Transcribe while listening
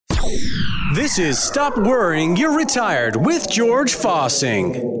This is Stop Worrying, You're Retired with George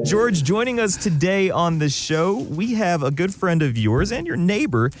Fossing. George, joining us today on the show, we have a good friend of yours and your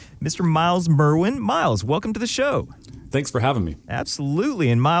neighbor, Mr. Miles Merwin. Miles, welcome to the show. Thanks for having me. Absolutely.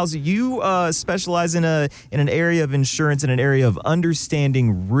 And Miles, you specialize in an area of insurance, in an area of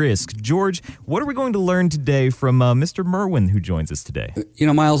understanding risk. George, what are we going to learn today from Mr. Merwin, who joins us today? You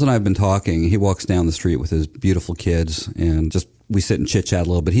know, Miles and I have been talking. He walks down the street with his beautiful kids, and we sit and chit-chat a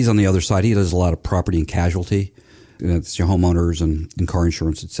little bit. He's on the other side. He does a lot of property and casualty. It's your homeowners and car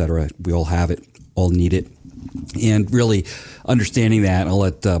insurance, et cetera. We all have it, all need it. And really understanding that, I'll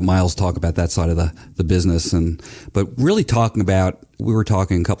let Miles talk about that side of the business. But really talking about, we were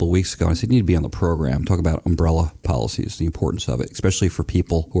talking a couple of weeks ago, and I said, you need to be on the program, talk about umbrella policies, the importance of it, especially for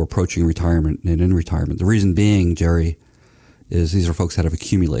people who are approaching retirement and in retirement. The reason being, Jerry, is these are folks that have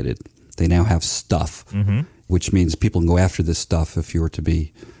accumulated. They now have stuff, which means people can go after this stuff if you were to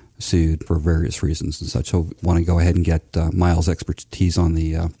be sued for various reasons and such. So I want to go ahead and get Miles' expertise on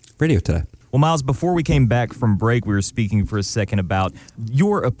the radio today. Well, Miles, before we came back from break, we were speaking for a second about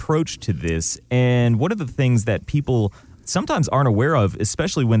your approach to this. And one of the things that people sometimes aren't aware of,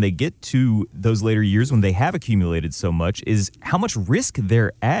 especially when they get to those later years when they have accumulated so much, is how much risk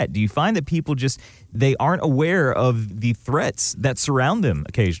they're at. Do you find that people they aren't aware of the threats that surround them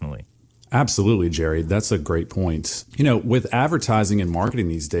occasionally? Absolutely, Jerry. That's a great point. You know, with advertising and marketing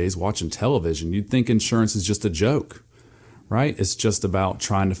these days, watching television, you'd think insurance is just a joke, right? It's just about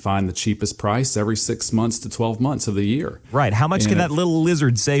trying to find the cheapest price every 6 months to 12 months of the year. Right. How much can that little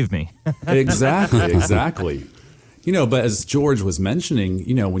lizard save me? Exactly. You know, but as George was mentioning,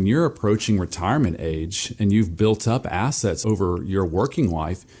 you know, when you're approaching retirement age and you've built up assets over your working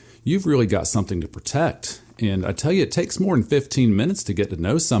life, you've really got something to protect. And I tell you, it takes more than 15 minutes to get to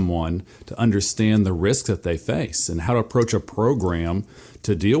know someone to understand the risks that they face and how to approach a program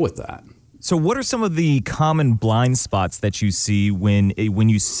to deal with that. So what are some of the common blind spots that you see when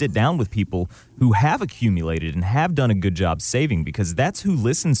you sit down with people who have accumulated and have done a good job saving? Because that's who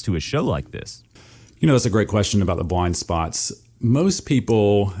listens to a show like this. You know, that's a great question about the blind spots. Most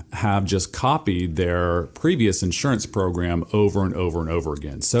people have just copied their previous insurance program over and over and over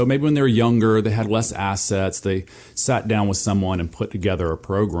again. So maybe when they were younger, they had less assets. They sat down with someone and put together a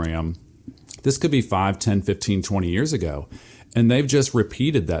program. This could be 5, 10, 15, 20 years ago. And they've just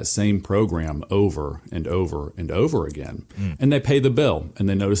repeated that same program over and over and over again. And they pay the bill, and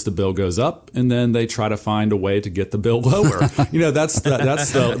they notice the bill goes up, and then they try to find a way to get the bill lower. You know, that's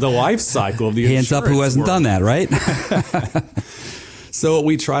the life cycle of the insurance. Hands up who hasn't done that, right? So what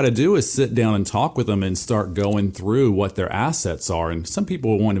we try to do is sit down and talk with them and start going through what their assets are. And some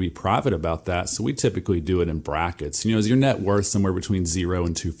people want to be private about that, so we typically do it in brackets. You know, is your net worth somewhere between 0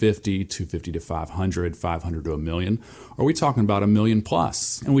 and 250, 250 to 500, 500 to $1 million? Or are we talking about $1 million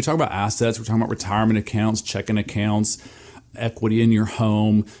plus? And we talk about assets, we're talking about retirement accounts, checking accounts, equity in your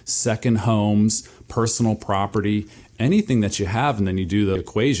home, second homes, personal property, anything that you have, and then you do the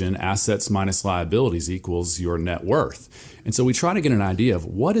equation, assets minus liabilities equals your net worth. And so we try to get an idea of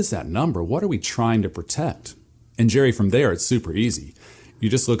what is that number? What are we trying to protect? And Jerry, from there, it's super easy. You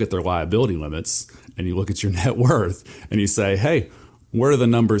just look at their liability limits and you look at your net worth and you say, hey, where do the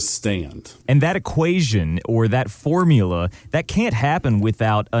numbers stand? And that equation or that formula, that can't happen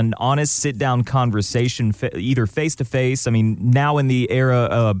without an honest sit-down conversation, either face-to-face. I mean, now in the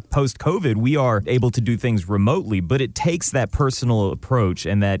era post-COVID, we are able to do things remotely, but it takes that personal approach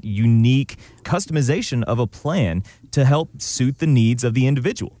and that unique customization of a plan to help suit the needs of the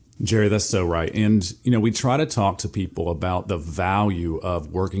individual. Jerry, that's so right. And, you know, we try to talk to people about the value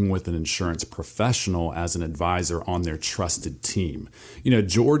of working with an insurance professional as an advisor on their trusted team. You know,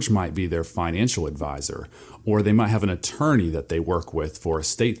 George might be their financial advisor, or they might have an attorney that they work with for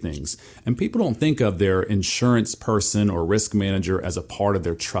estate things. And people don't think of their insurance person or risk manager as a part of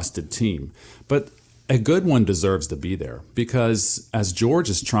their trusted team. But a good one deserves to be there, because as George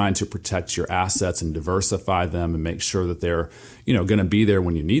is trying to protect your assets and diversify them and make sure that they're, you know, going to be there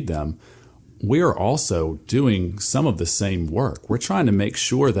when you need them, we are also doing some of the same work. We're trying to make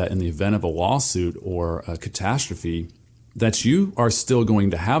sure that in the event of a lawsuit or a catastrophe, that you are still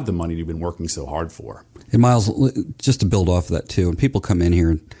going to have the money you've been working so hard for. And Miles, just to build off of that too, when people come in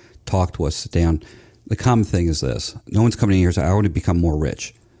here and talk to us, sit down, the common thing is this. No one's coming in here and saying, I want to become more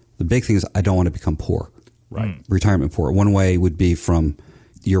rich. The big thing is I don't want to become poor. Right. Retirement poor. One way would be from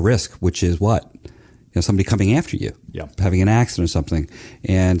your risk, which is what? You know, somebody coming after you, having an accident or something,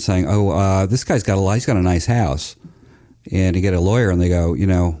 and saying, oh, this guy's got he's got a nice house. And you get a lawyer and they go, you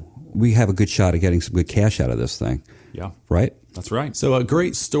know, we have a good shot at getting some good cash out of this thing. Yeah. Right? That's right. So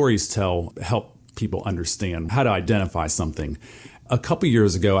great stories help people understand how to identify something. A couple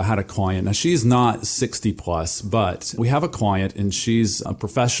years ago, I had a client. Now, she's not 60 plus, but we have a client and she's a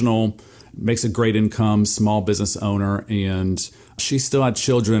professional, makes a great income, small business owner, and she still had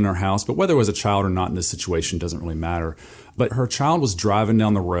children in her house. But whether it was a child or not in this situation doesn't really matter. But her child was driving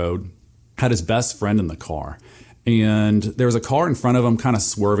down the road, had his best friend in the car. And there was a car in front of him kind of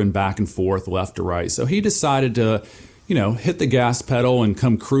swerving back and forth, left to right. So he decided to, hit the gas pedal and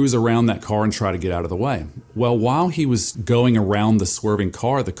come cruise around that car and try to get out of the way. Well, while he was going around the swerving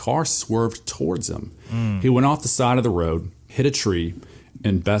car, the car swerved towards him. He went off the side of the road, hit a tree,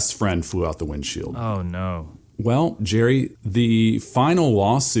 and best friend flew out the windshield. Oh, no. Well, Jerry, the final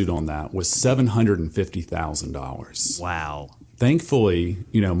lawsuit on that was $750,000. Wow. Thankfully,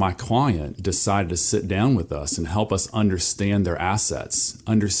 my client decided to sit down with us and help us understand their assets,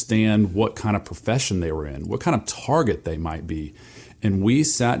 understand what kind of profession they were in, what kind of target they might be. And we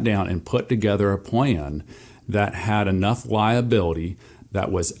sat down and put together a plan that had enough liability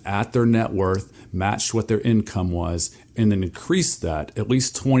that was at their net worth, matched what their income was, and then increased that at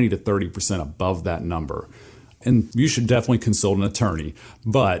least 20 to 30% above that number. And you should definitely consult an attorney.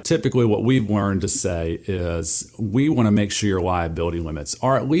 But typically what we've learned to say is we want to make sure your liability limits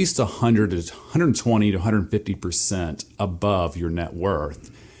are at least 100 to 120 to 150% above your net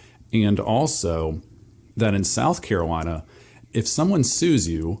worth. And also that in South Carolina, if someone sues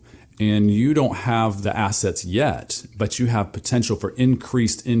you and you don't have the assets yet, but you have potential for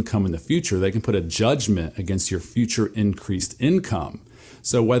increased income in the future, they can put a judgment against your future increased income.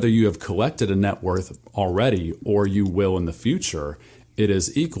 So whether you have collected a net worth already or you will in the future, it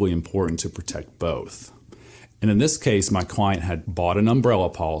is equally important to protect both. And in this case, my client had bought an umbrella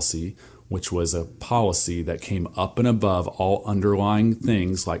policy, which was a policy that came up and above all underlying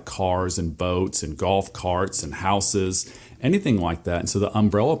things like cars and boats and golf carts and houses, anything like that. And so the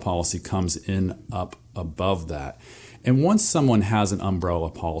umbrella policy comes in up above that. And once someone has an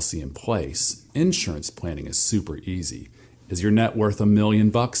umbrella policy in place, insurance planning is super easy. Is your net worth $1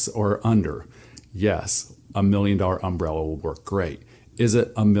 million or under? Yes, $1 million umbrella will work great. Is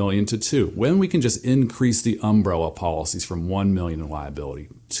it $1 million to $2 million? When we can just increase the umbrella policies from $1 million in liability,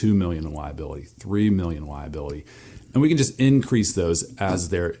 $2 million in liability, $3 million in liability, and we can just increase those as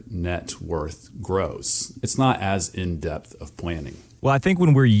their net worth grows. It's not as in-depth of planning. Well, I think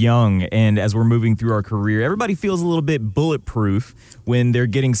when we're young and as we're moving through our career, everybody feels a little bit bulletproof when they're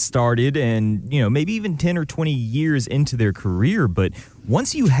getting started and, maybe even 10 or 20 years into their career. But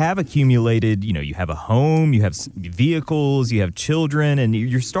once you have accumulated, you have a home, you have vehicles, you have children, and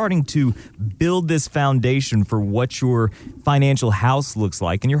you're starting to build this foundation for what your financial house looks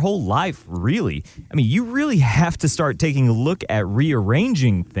like and your whole life, really. I mean, you really have to start taking a look at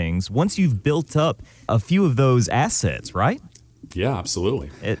rearranging things once you've built up a few of those assets, right? Yeah,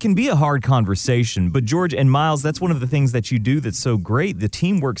 absolutely. It can be a hard conversation, but George and Miles, that's one of the things that you do that's so great. The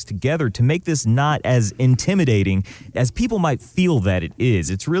team works together to make this not as intimidating as people might feel that it is.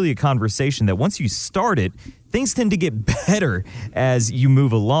 It's really a conversation that once you start it, things tend to get better as you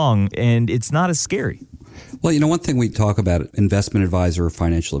move along, and it's not as scary. Well, one thing we talk about, investment advisor or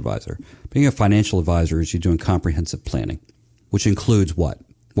financial advisor. Being a financial advisor is you're doing comprehensive planning, which includes what?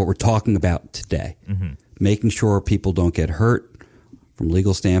 What we're talking about today. Mm-hmm. Making sure people don't get hurt, from a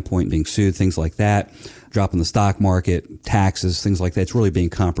legal standpoint, being sued, things like that, drop in the stock market, taxes, things like that. It's really being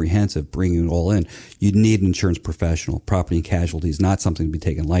comprehensive, bringing it all in. You need an insurance professional. Property and casualty is not something to be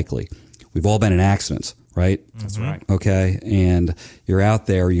taken lightly. We've all been in accidents, right? That's right. Okay. And you're out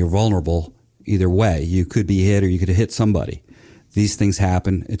there, you're vulnerable either way. You could be hit or you could hit somebody. These things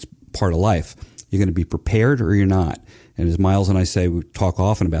happen. It's part of life. You're going to be prepared or you're not. And as Miles and I say, we talk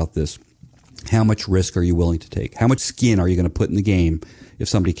often about this. How much risk are you willing to take? How much skin are you going to put in the game if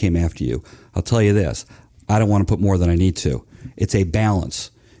somebody came after you? I'll tell you this. I don't want to put more than I need to. It's a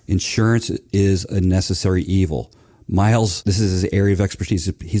balance. Insurance is a necessary evil. Miles, this is his area of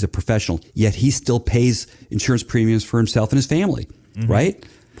expertise. He's a professional, yet he still pays insurance premiums for himself and his family, right?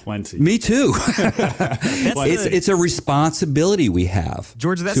 Plenty. Me too. It's a responsibility we have,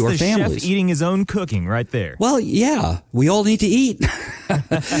 George, that's to our the families. chef eating his own cooking right there. Well, yeah, we all need to eat.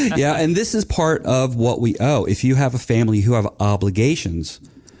 Yeah, and this is part of what we owe. If you have a family who have obligations,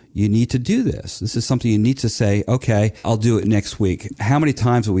 you need to do this. This is something you need to say, okay, I'll do it next week. How many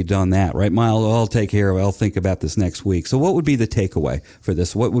times have we done that, right? Miles, I'll take care of it. I'll think about this next week. So what would be the takeaway for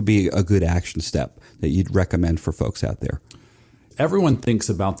this? What would be a good action step that you'd recommend for folks out there? Everyone thinks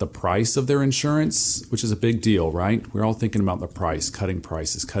about the price of their insurance, which is a big deal, right? We're all thinking about the price, cutting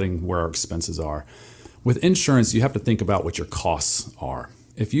prices, cutting where our expenses are. With insurance, you have to think about what your costs are.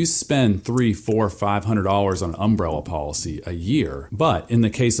 If you spend $300, $400, $500 on an umbrella policy a year, but in the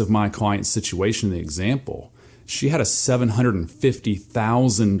case of my client's situation, the example, She had a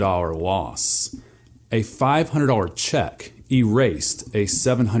 $750,000 loss. A $500 check erased a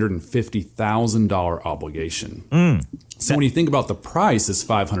 $750,000 obligation. So when you think about the price is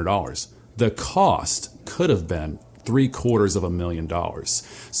 $500, the cost could have been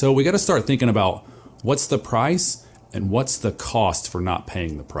 $750,000. So we got to start thinking about what's the price and what's the cost for not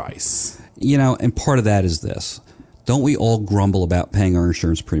paying the price. You know, and part of that is this. Don't we all grumble about paying our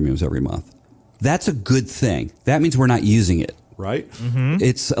insurance premiums every month? That's a good thing. That means we're not using it. Right? Mm-hmm.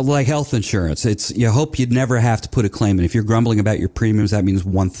 It's like health insurance. You hope you'd never have to put a claim in. If you're grumbling about your premiums, that means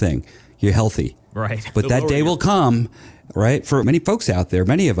one thing. You're healthy. Right. But that day will come, right? For many folks out there,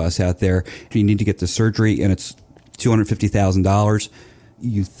 many of us out there, if you need to get the surgery and it's $250,000,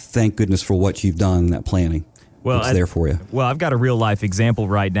 you thank goodness for what you've done in that planning. Well, it's there for you. Well, I've got a real life example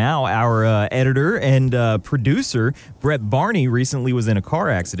right now. Our editor and producer, Brett Barney, recently was in a car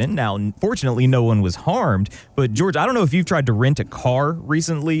accident. Now, fortunately, no one was harmed. But, George, I don't know if you've tried to rent a car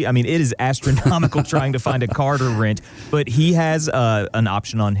recently. I mean, it is astronomical trying to find a car to rent. But he has an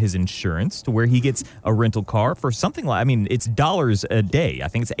option on his insurance to where he gets a rental car for something like, I mean, it's dollars a day. I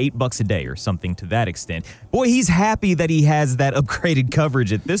think it's $8 a day or something to that extent. Boy, he's happy that he has that upgraded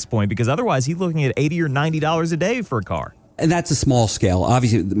coverage at this point, because otherwise he's looking at $80 or $90 a day for a car. And that's a small scale.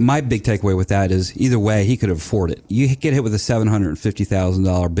 Obviously, my big takeaway with that is either way, he could afford it. You get hit with a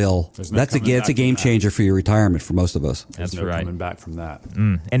 $750,000 bill. That's a game changer for your retirement for most of us. There's no coming back from that.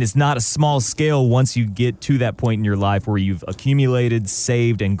 And it's not a small scale once you get to that point in your life where you've accumulated,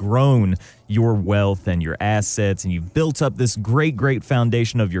 saved, and grown your wealth and your assets, and you've built up this great, great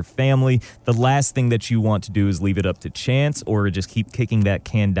foundation of your family. The last thing that you want to do is leave it up to chance or just keep kicking that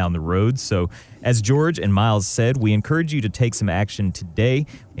can down the road. So as George and Miles said, we encourage you to take some action today,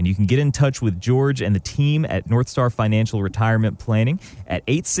 and you can get in touch with George and the team at North Star Financial Retirement Planning at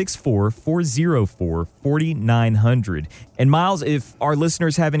 864-404-4900. And Miles, if our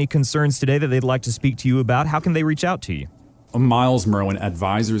listeners have any concerns today that they'd like to speak to you about, how can they reach out to you? Miles Merwin,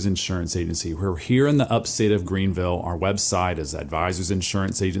 Advisors Insurance Agency. We're here in the upstate of Greenville. Our website is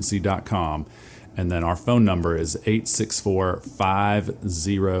advisorsinsuranceagency.com. And then our phone number is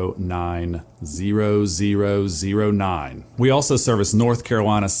 864-509-0009. We also service North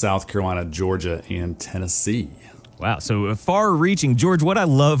Carolina, South Carolina, Georgia, and Tennessee. Wow, so far-reaching. George, what I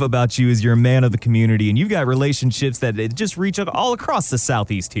love about you is you're a man of the community, and you've got relationships that just reach all across the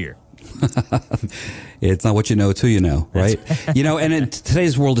Southeast here. It's not what you know till you know, right? You know, and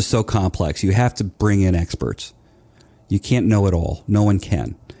today's world is so complex. You have to bring in experts. You can't know it all. No one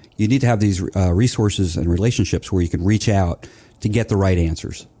can. You need to have these resources and relationships where you can reach out to get the right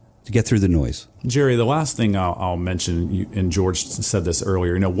answers, to get through the noise. Jerry, the last thing I'll mention, and George said this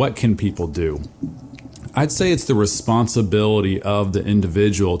earlier, what can people do? I'd say it's the responsibility of the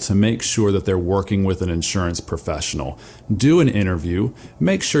individual to make sure that they're working with an insurance professional. Do an interview.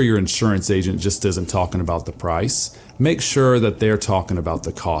 Make sure your insurance agent just isn't talking about the price. Make sure that they're talking about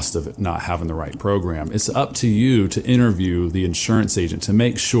the cost of not having the right program. It's up to you to interview the insurance agent to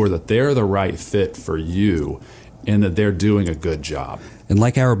make sure that they're the right fit for you and that they're doing a good job. And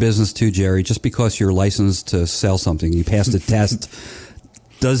like our business too, Jerry, just because you're licensed to sell something, you passed a test,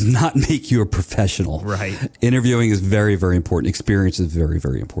 does not make you a professional. Right. Interviewing is very, very important. Experience is very,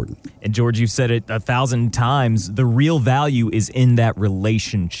 very important. And George, you've said it 1,000 times. The real value is in that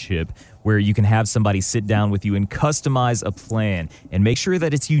relationship where you can have somebody sit down with you and customize a plan and make sure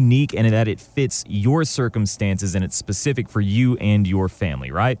that it's unique and that it fits your circumstances and it's specific for you and your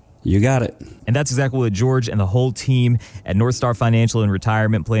family, right? You got it. And that's exactly what George and the whole team at North Star Financial and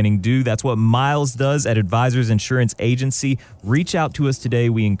Retirement Planning do. That's what Miles does at Advisors Insurance Agency. Reach out to us today.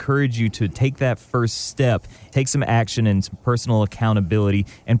 We encourage you to take that first step, take some action and some personal accountability,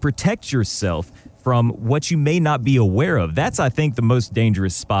 and protect yourself from what you may not be aware of. That's, I think, the most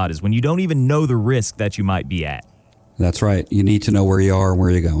dangerous spot is when you don't even know the risk that you might be at. That's right. You need to know where you are and where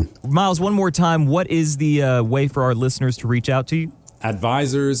you're going. Miles, one more time, what is the way for our listeners to reach out to you?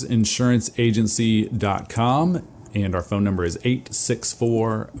 AdvisorsInsuranceAgency.com, and our phone number is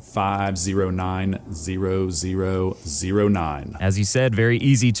 864-509-0009. As you said, very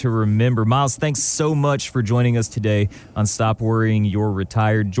easy to remember. Miles, thanks so much for joining us today on Stop Worrying, You're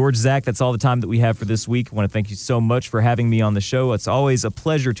Retired. George, Zach, that's all the time that we have for this week. I want to thank you so much for having me on the show. It's always a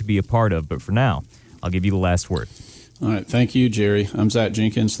pleasure to be a part of, but for now, I'll give you the last word. All right. Thank you, Jerry. I'm Zach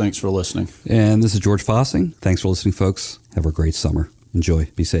Jenkins. Thanks for listening. And this is George Fossing. Thanks for listening, folks. Have a great summer. Enjoy.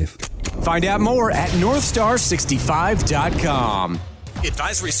 Be safe. Find out more at NorthStar65.com.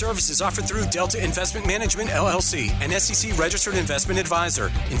 Advisory services offered through Delta Investment Management, LLC, an SEC-registered investment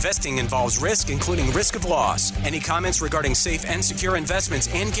advisor. Investing involves risk, including risk of loss. Any comments regarding safe and secure investments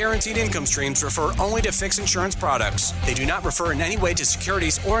and guaranteed income streams refer only to fixed insurance products. They do not refer in any way to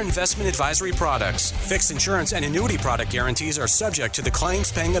securities or investment advisory products. Fixed insurance and annuity product guarantees are subject to the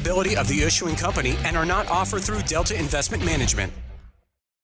claims paying ability of the issuing company and are not offered through Delta Investment Management.